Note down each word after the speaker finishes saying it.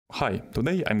Hi,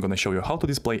 today I'm gonna show you how to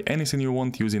display anything you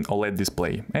want using OLED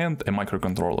display and a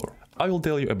microcontroller. I will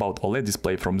tell you about OLED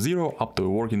display from zero up to a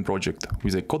working project,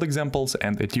 with a code examples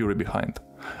and a theory behind.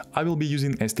 I will be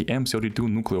using STM32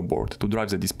 Nucleo board to drive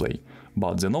the display,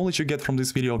 but the knowledge you get from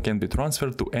this video can be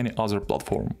transferred to any other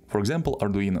platform, for example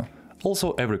Arduino.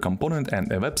 Also, every component and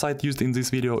a website used in this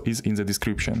video is in the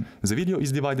description. The video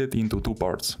is divided into two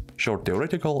parts, short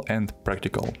theoretical and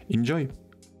practical. Enjoy!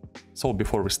 So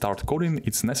before we start coding,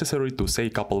 it's necessary to say a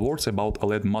couple words about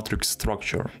OLED matrix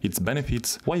structure, its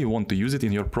benefits, why you want to use it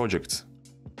in your projects.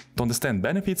 To understand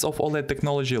benefits of OLED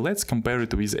technology, let's compare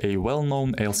it with a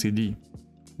well-known LCD.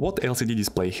 What LCD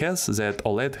display has that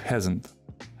OLED hasn't?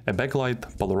 A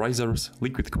backlight, polarizers,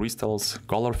 liquid crystals,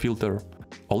 color filter.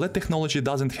 OLED technology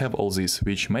doesn't have all this,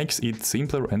 which makes it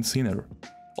simpler and thinner.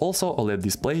 Also, OLED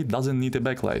display doesn't need a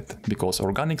backlight, because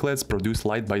organic LEDs produce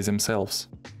light by themselves.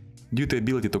 Due to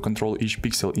ability to control each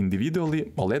pixel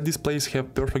individually, OLED displays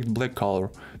have perfect black color,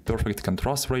 perfect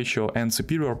contrast ratio and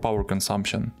superior power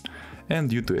consumption. And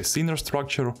due to a thinner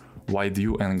structure, wide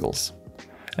view angles.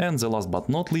 And the last but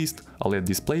not least, OLED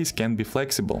displays can be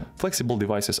flexible. Flexible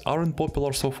devices aren't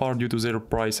popular so far due to their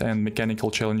price and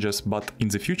mechanical challenges, but in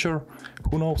the future,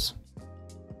 who knows?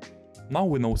 Now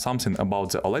we know something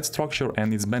about the OLED structure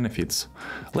and its benefits.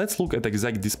 Let's look at the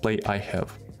exact display I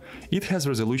have. It has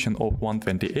resolution of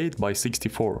 128 by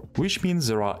 64, which means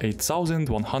there are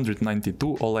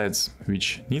 8192 OLEDs,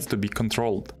 which needs to be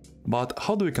controlled. But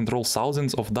how do we control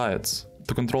thousands of diodes?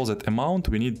 To control that amount,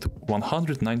 we need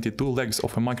 192 legs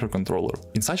of a microcontroller.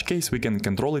 In such case, we can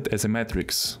control it as a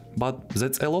matrix. But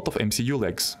that's a lot of MCU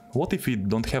legs. What if we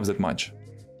don't have that much?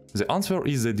 The answer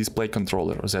is the display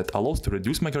controller that allows to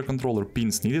reduce microcontroller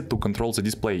pins needed to control the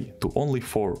display to only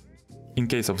 4. In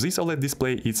case of this OLED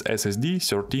display, it's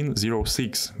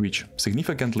STM32 which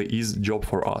significantly is job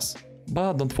for us.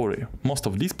 But don't worry, most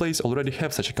of displays already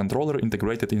have such a controller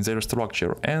integrated in their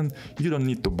structure and you don't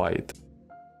need to buy it.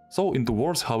 So into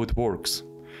words how it works.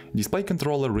 Display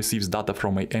controller receives data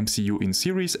from a MCU in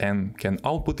series and can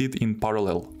output it in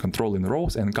parallel, controlling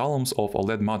rows and columns of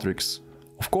OLED matrix.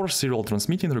 Of course, serial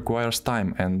transmitting requires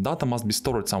time and data must be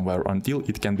stored somewhere until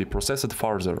it can be processed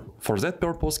further. For that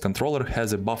purpose, controller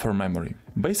has a buffer memory.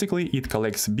 Basically, it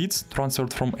collects bits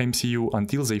transferred from MCU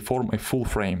until they form a full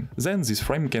frame. Then this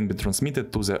frame can be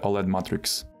transmitted to the OLED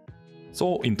matrix.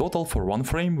 So in total, for one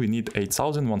frame we need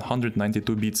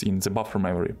 8192 bits in the buffer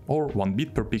memory, or 1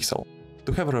 bit per pixel.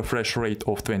 To have a refresh rate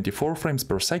of 24 frames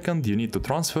per second, you need to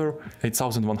transfer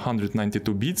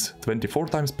 8192 bits 24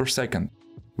 times per second,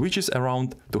 which is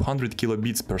around 200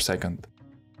 kilobits per second.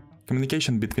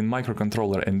 Communication between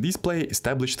microcontroller and display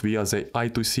established via the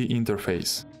I2C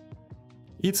interface.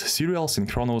 It's serial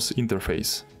synchronous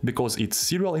interface. Because it's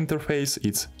serial interface,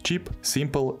 it's cheap,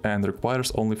 simple and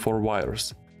requires only 4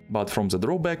 wires. But from the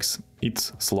drawbacks,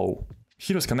 it's slow.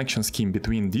 Here's connection scheme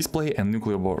between display and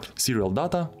Nucleo board. Serial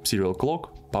data, serial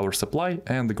clock, power supply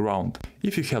and ground.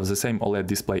 If you have the same OLED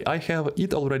display I have,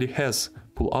 it already has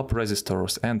pull-up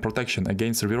resistors and protection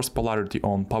against reverse polarity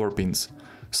on power pins.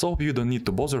 So you don't need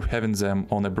to bother having them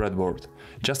on a breadboard.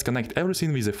 Just connect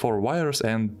everything with the 4 wires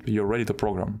and you're ready to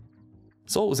program.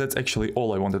 So that's actually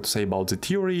all I wanted to say about the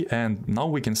theory, and now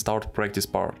we can start practice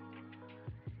part.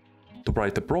 To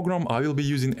write a program, I will be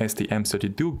using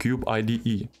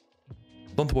STM32CUBEIDE.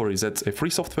 Don't worry, that's a free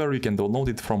software, you can download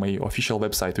it from an official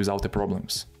website without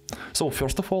problems. So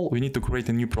first of all, we need to create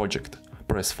a new project.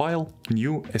 Press File,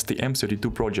 New, STM32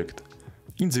 project.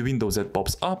 In the window that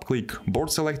pops up, click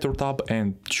Board Selector tab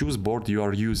and choose board you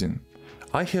are using.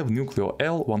 I have Nucleo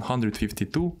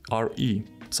L152RE,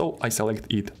 so I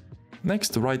select it.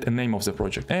 Next, write a name of the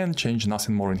project and change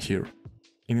nothing more in here.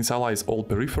 Initialize all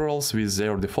peripherals with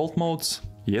their default modes.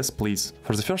 Yes, please.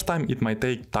 For the first time it might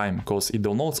take time, cause it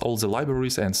downloads all the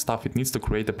libraries and stuff it needs to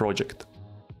create a project.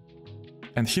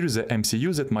 And here is the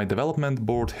MCU that my development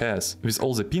board has, with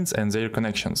all the pins and their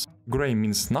connections. Gray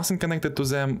means nothing connected to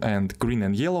them, and green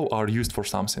and yellow are used for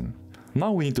something.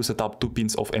 Now we need to set up 2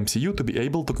 pins of MCU to be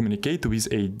able to communicate with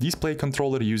a display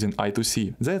controller using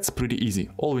I2C. That's pretty easy.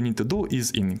 All we need to do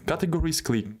is in Categories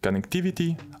click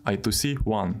Connectivity, I2C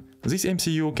 1. This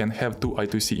MCU can have 2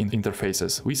 I2C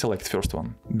interfaces, we select first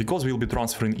one. Because we'll be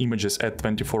transferring images at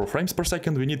 24 frames per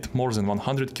second, we need more than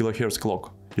 100 kHz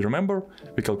clock. You remember?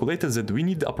 We calculated that we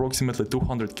need approximately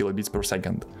 200 kilobits per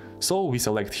second. So we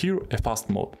select here a fast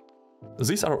mode.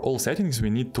 These are all settings we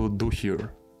need to do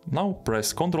here. Now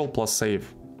press Ctrl plus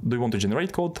Save. Do you want to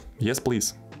generate code? Yes,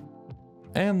 please.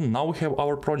 And now we have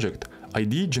our project.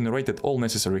 IDE generated all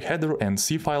necessary header and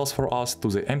C files for us to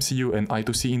the MCU and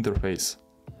I2C interface.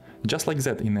 Just like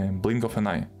that, in a blink of an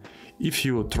eye. If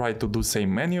you try to do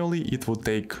same manually, it would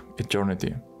take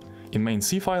eternity. In main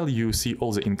C file you see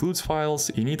all the includes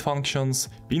files, init functions,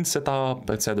 pin setup,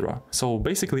 etc. So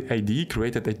basically IDE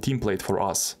created a template for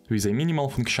us, with a minimal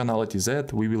functionality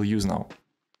that we will use now.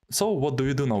 So what do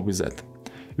we do now with that?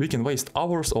 We can waste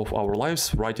hours of our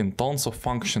lives writing tons of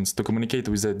functions to communicate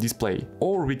with the display,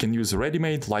 or we can use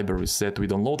ready-made libraries that we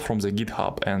download from the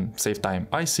GitHub and save time.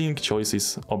 I think choice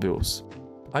is obvious.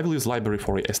 I will use library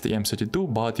for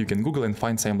STM32, but you can Google and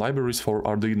find same libraries for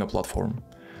Arduino platform.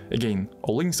 Again,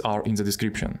 all links are in the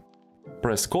description.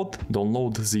 Press code,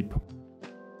 download zip.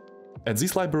 At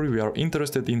this library we are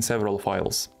interested in several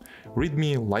files.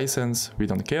 README, license, we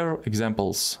don't care,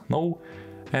 examples, no,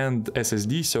 and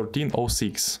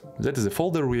STM32 that is the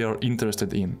folder we are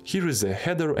interested in. Here is the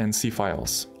header and C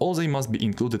files. All they must be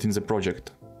included in the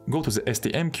project. Go to the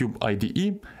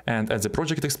STM32CUBEIDE and at the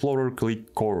Project Explorer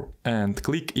click Core and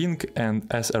click Inc and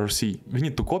SRC. We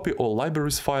need to copy all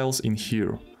libraries files in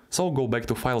here. So go back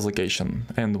to Files location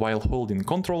and while holding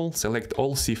Ctrl, select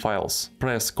all C files.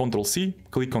 Press Ctrl C,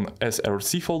 click on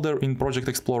SRC folder in Project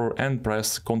Explorer and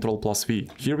press Ctrl+V.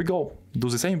 Here we go. Do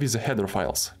the same with the header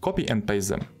files. Copy and paste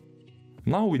them.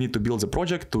 Now we need to build the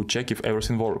project to check if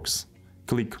everything works.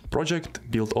 Click Project,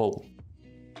 Build All.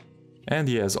 And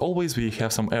yeah, as always we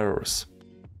have some errors.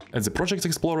 At the Project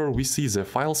Explorer we see the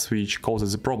files which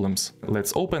causes the problems.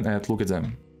 Let's open and look at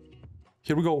them.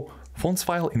 Here we go. Fonts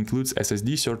file includes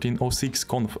STM32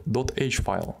 conf.h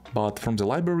file, but from the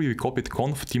library we copied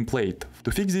conf template.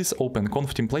 To fix this, open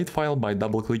conf template file by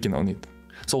double-clicking on it.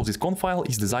 So this conf file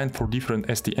is designed for different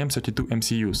STM32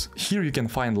 MCUs. Here you can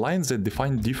find lines that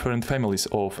define different families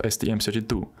of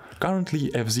STM32.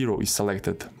 Currently F0 is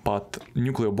selected, but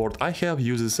Nucleo board I have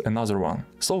uses another one.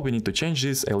 So we need to change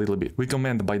this a little bit. We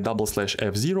comment by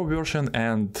 /F0 version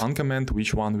and uncomment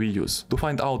which one we use. To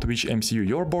find out which MCU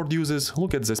your board uses,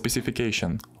 look at the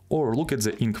specification. Or look at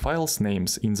the inc files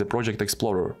names in the Project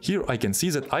Explorer. Here I can see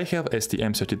that I have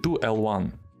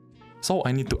STM32L1. So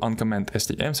I need to uncomment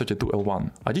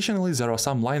STM32L1. Additionally, there are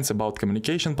some lines about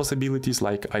communication possibilities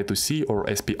like I2C or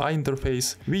SPI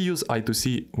interface. We use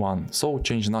I2C1, so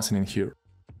change nothing in here.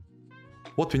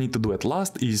 What we need to do at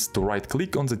last is to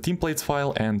right-click on the templates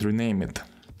file and rename it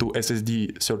to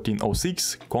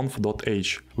STM32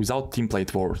 conf.h without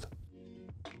template word.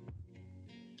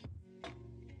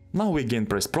 Now we again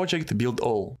press Project, Build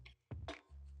All.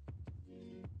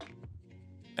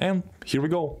 And here we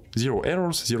go. 0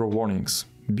 errors, 0 warnings.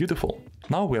 Beautiful.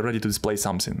 Now we are ready to display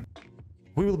something.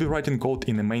 We will be writing code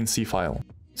in a main C file.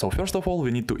 So first of all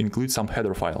we need to include some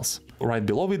header files. Right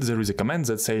below it there is a command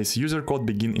that says user code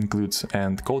begin includes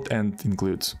and code end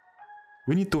includes.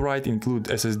 We need to write include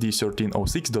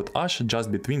STM32.h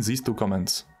just between these two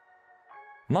comments.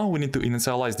 Now we need to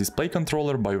initialize display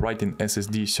controller by writing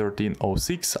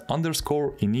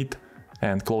STM32 _init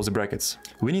and close the brackets.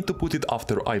 We need to put it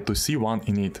after I2C1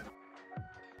 init.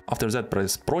 After that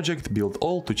press Project, Build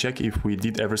All to check if we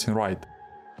did everything right.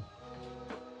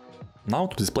 Now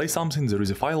to display something there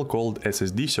is a file called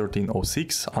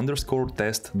STM32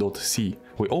 test.c.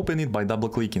 We open it by double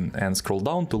clicking and scroll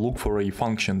down to look for a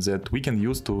function that we can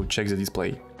use to check the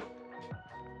display.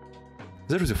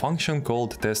 There is a function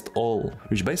called test_all,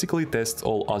 which basically tests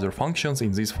all other functions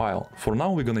in this file. For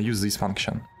now we're gonna use this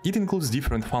function. It includes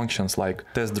different functions like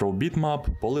test_draw bitmap,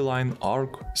 polyline,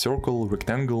 arc, circle,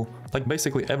 rectangle, like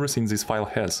basically everything this file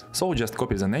has. So just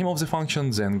copy the name of the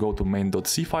function, then go to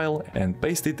main.c file and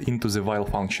paste it into the while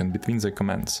function between the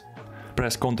comments.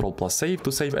 Press Ctrl+Save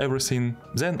to save everything,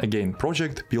 then again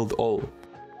Project, Build All.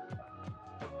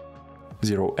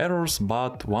 0 errors,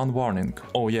 but 1 warning.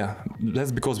 Oh yeah,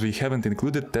 that's because we haven't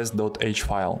included test.h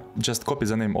file. Just copy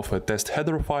the name of a test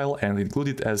header file and include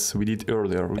it as we did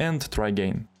earlier, and try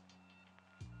again.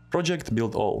 Project,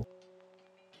 Build All.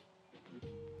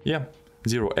 Yeah,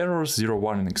 0 errors, 0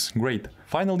 warnings, great.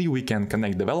 Finally we can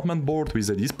connect development board with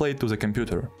the display to the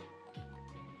computer.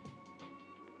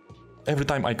 Every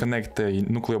time I connect a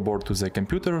Nucleo board to the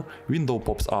computer, window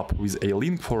pops up with a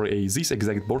link for this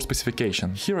exact board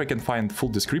specification. Here I can find full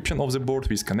description of the board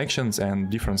with connections and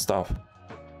different stuff.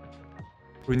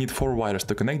 We need 4 wires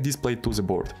to connect display to the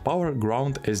board: power,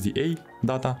 ground, SDA,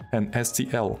 data and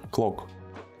SCL, clock.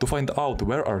 To find out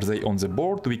where are they on the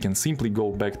board, we can simply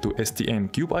go back to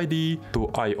STM32CUBEIDE to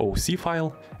IOC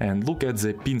file and look at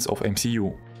the pins of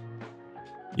MCU.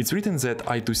 It's written that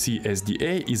I2C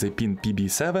SDA is a pin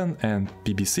PB7 and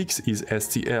PB6 is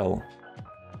SCL.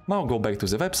 Now go back to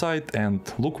the website and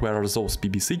look where are those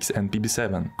PB6 and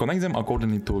PB7. Connect them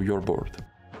accordingly to your board.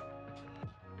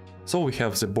 So we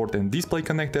have the board and display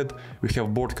connected, we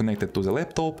have board connected to the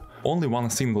laptop, only one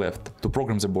thing left: to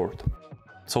program the board.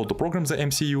 So to program the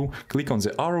MCU, click on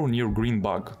the arrow near green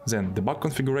bug, then debug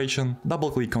configuration,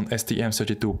 double click on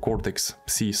STM32 Cortex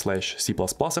C/C++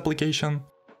 application,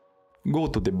 go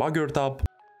to debugger tab,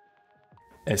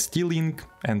 ST-Link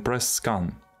and press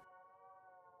scan.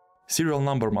 Serial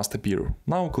number must appear.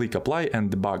 Now click apply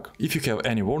and debug. If you have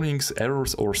any warnings,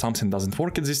 errors or something doesn't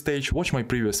work at this stage, watch my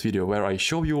previous video where I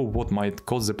show you what might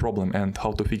cause the problem and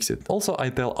how to fix it. Also I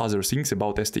tell other things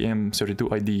about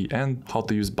STM32 and how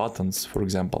to use buttons, for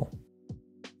example.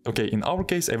 Okay, in our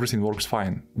case everything works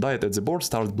fine. Diode at the board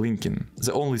starts blinking.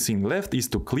 The only thing left is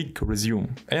to click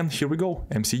resume. And here we go.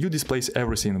 MCU displays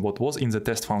everything what was in the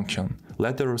test function.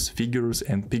 Letters, figures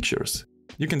and pictures.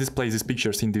 You can display these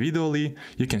pictures individually,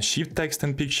 you can shift text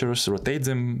and pictures, rotate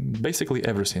them, basically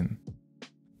everything.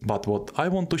 But what I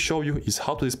want to show you is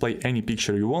how to display any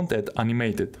picture you want at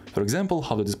animated. For example,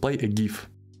 how to display a GIF.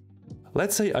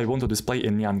 Let's say I want to display a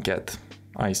nyan cat.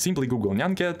 I simply Google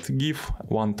nyan cat GIF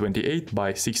 128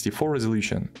 by 64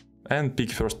 resolution and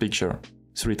pick first picture.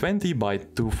 320 by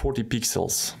 240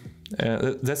 pixels.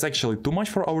 That's actually too much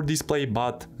for our display,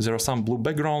 but there are some blue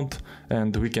background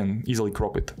and we can easily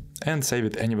crop it and save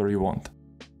it anywhere you want.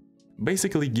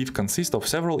 Basically, GIF consists of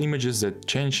several images that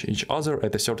change each other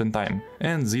at a certain time,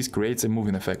 and this creates a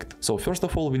moving effect. So first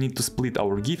of all, we need to split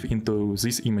our GIF into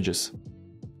these images.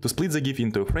 To split the GIF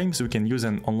into frames, we can use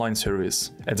an online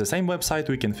service. At the same website,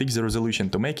 we can fix the resolution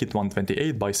to make it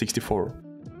 128 by 64.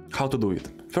 How to do it?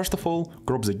 First of all,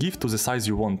 crop the GIF to the size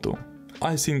you want to.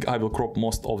 I think I will crop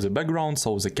most of the background,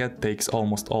 so the cat takes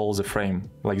almost all the frame,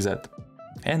 like that.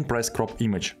 And press crop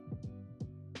image.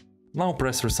 Now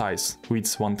press resize,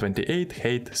 width 128,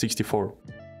 height 64.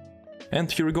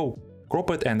 And here we go,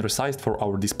 crop it and resized for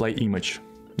our display image.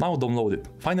 Now download it.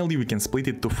 Finally we can split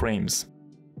it to frames.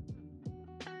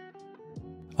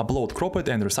 Upload cropped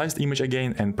and resized image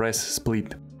again and press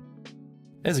split.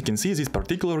 As you can see, this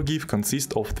particular GIF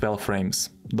consists of 12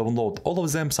 frames. Download all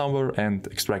of them somewhere and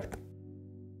extract.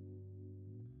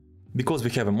 Because we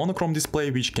have a monochrome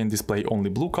display which can display only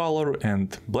blue color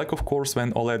and black of course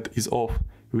when OLED is off,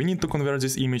 we need to convert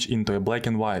this image into a black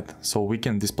and white, so we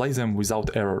can display them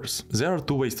without errors. There are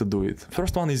two ways to do it.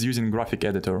 First one is using graphic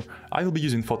editor. I will be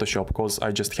using Photoshop because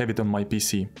I just have it on my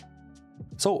PC.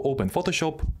 So open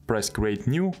Photoshop, press create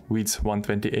new, width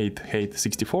 128, height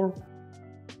 64.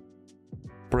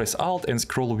 Press Alt and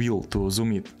scroll wheel to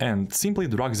zoom it and simply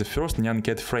drag the first nyan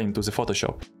cat frame to the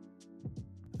Photoshop.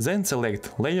 Then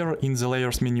select Layer in the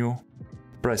Layers menu,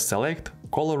 press Select,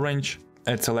 Color Range,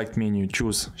 at Select menu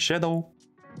choose Shadow,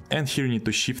 and here you need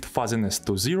to shift fuzziness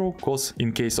to 0, cause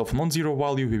in case of non-zero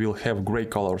value we will have gray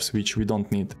colors, which we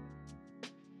don't need.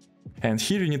 And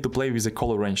here you need to play with the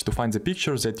color range to find the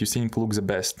pictures that you think look the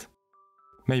best.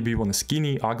 Maybe you want a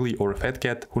skinny, ugly or a fat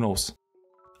cat, who knows.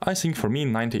 I think for me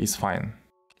 90 is fine.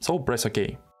 So press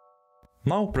OK.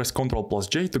 Now press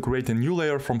Ctrl+J to create a new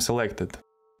layer from selected.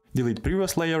 Delete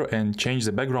previous layer and change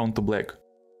the background to black.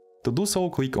 To do so,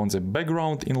 click on the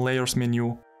background in Layers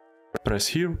menu, press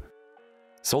here,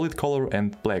 solid color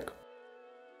and black.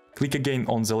 Click again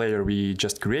on the layer we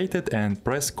just created and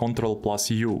press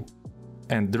Ctrl+U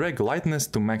and drag lightness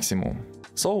to maximum.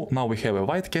 So now we have a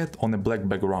white cat on a black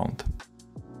background.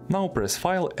 Now press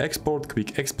File, Export,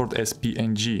 Quick Export as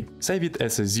PNG, save it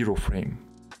as a 0 frame.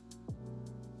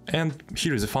 And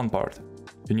here is the fun part.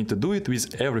 You need to do it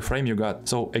with every frame you got.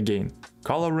 So again,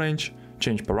 color range,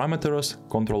 change parameters,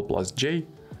 Ctrl+J,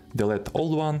 delete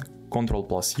old one,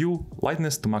 Ctrl+U,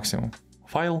 lightness to maximum.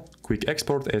 File, Quick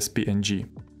Export as PNG.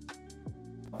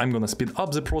 I'm gonna speed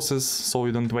up the process so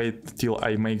you don't wait till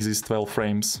I make these 12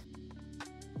 frames.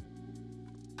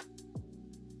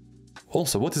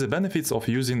 Also, what is the benefits of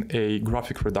using a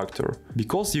graphic reductor?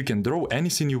 Because you can draw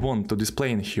anything you want to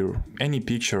display in here, any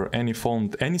picture, any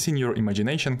font, anything your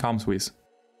imagination comes with.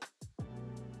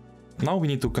 Now we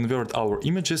need to convert our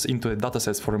images into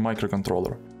datasets for a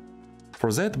microcontroller.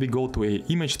 For that we go to a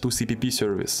Image2CPP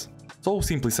service. So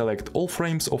simply select all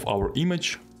frames of our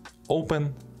image,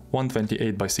 open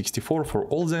 128 by 64 for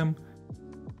all them,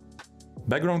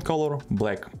 background color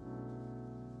black.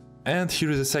 And here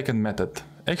is a second method.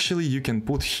 Actually, you can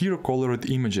put here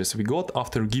colored images we got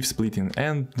after GIF splitting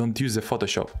and don't use the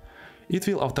Photoshop. It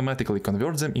will automatically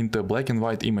convert them into black and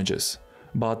white images.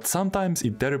 But sometimes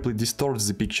it terribly distorts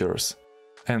the pictures.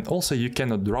 And also you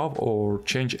cannot draw or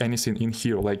change anything in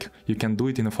here like you can do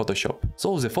it in a Photoshop.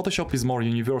 So the Photoshop is more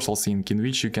universal thing in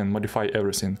which you can modify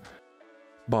everything.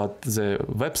 But the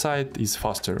website is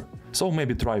faster. So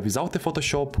maybe try without the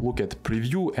Photoshop, look at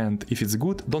preview, and if it's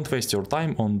good, don't waste your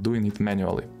time on doing it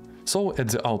manually. So at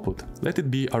the output, let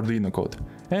it be Arduino code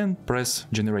and press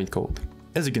generate code.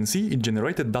 As you can see, it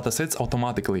generated datasets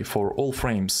automatically for all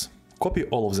frames. copy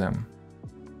all of them.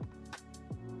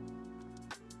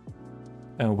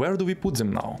 And where do we put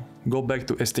them now? Go back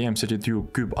to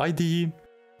STM32CUBEIDE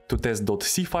to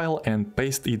test.c file and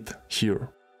paste it here.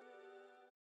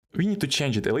 We need to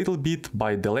change it a little bit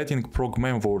by deleting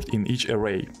prog_mem word in each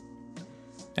array.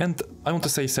 And I want to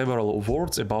say several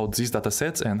words about these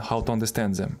datasets and how to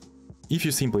understand them. If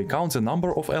you simply count the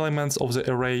number of elements of the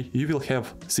array, you will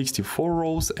have 64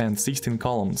 rows and 16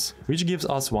 columns, which gives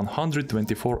us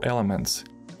 124 elements.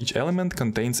 Each element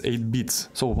contains 8 bits,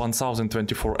 so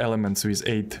 1024 elements with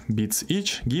 8 bits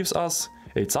each gives us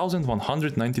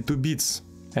 8192 bits.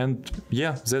 And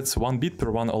yeah, that's 1 bit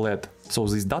per 1 OLED. So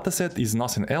this dataset is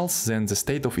nothing else than the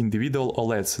state of individual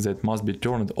OLEDs that must be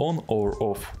turned on or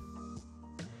off.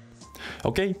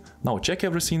 Okay, now check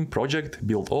everything, project,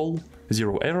 build all,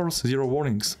 0 errors, 0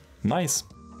 warnings. Nice!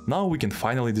 Now we can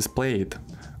finally display it.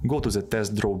 Go to the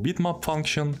test draw bitmap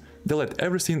function, delete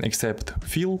everything except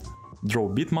fill, draw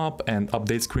bitmap and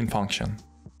update screen function.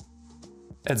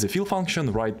 At the fill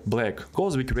function write black,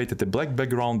 cause we created a black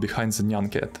background behind the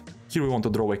nyan cat. Here we want to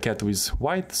draw a cat with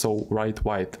white, so write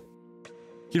white.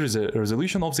 Here is the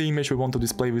resolution of the image we want to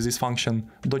display with this function,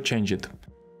 don't change it.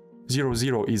 0,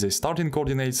 0 is a starting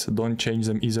coordinates, don't change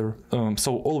them either.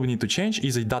 So all we need to change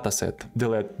is a dataset.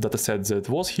 Delete dataset that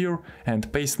was here and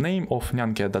paste name of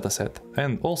nyancat dataset.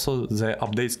 And also the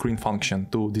update screen function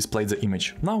to display the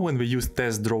image. Now when we use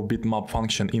test draw bitmap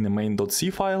function in a main.c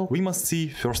file, we must see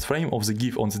first frame of the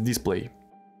GIF on the display.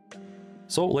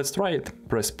 So let's try it.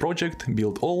 Press project,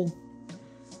 build all.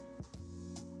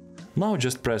 Now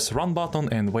just press run button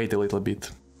and wait a little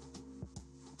bit.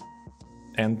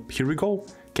 And here we go.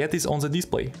 Cat is on the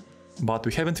display, but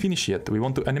we haven't finished yet, we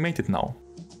want to animate it now.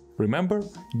 Remember,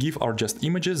 GIF are just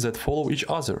images that follow each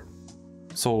other.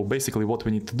 So basically what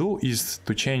we need to do is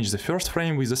to change the first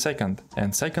frame with the second,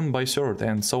 and second by third,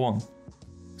 and so on.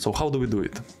 So how do we do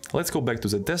it? Let's go back to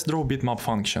the test draw bitmap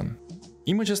function.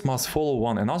 Images must follow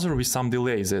one another with some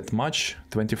delay that match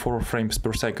 24 frames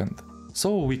per second.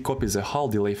 So we copy the HAL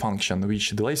delay function, which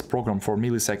delays program for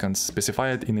milliseconds,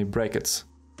 specified in a brackets.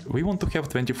 We want to have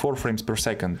 24 frames per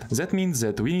second. That means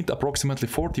that we need approximately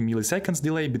 40 milliseconds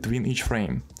delay between each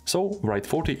frame. So write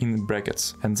 40 in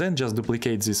brackets, and then just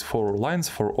duplicate these 4 lines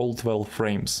for all 12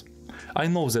 frames. I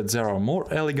know that there are more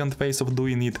elegant ways of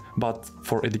doing it, but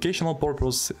for educational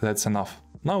purpose that's enough.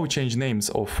 Now we change names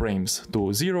of frames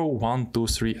to 0, 1, 2,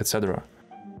 3, etc.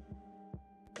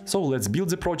 So let's build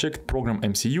the project, program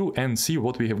MCU and see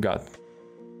what we have got.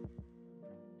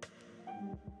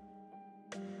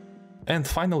 And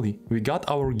finally, we got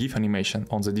our GIF animation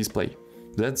on the display.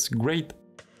 That's great!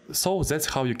 So that's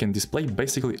how you can display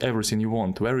basically everything you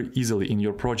want very easily in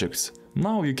your projects.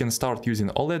 Now you can start using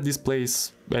OLED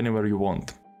displays anywhere you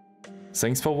want.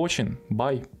 Thanks for watching,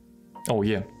 bye! Oh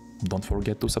yeah, don't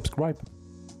forget to subscribe.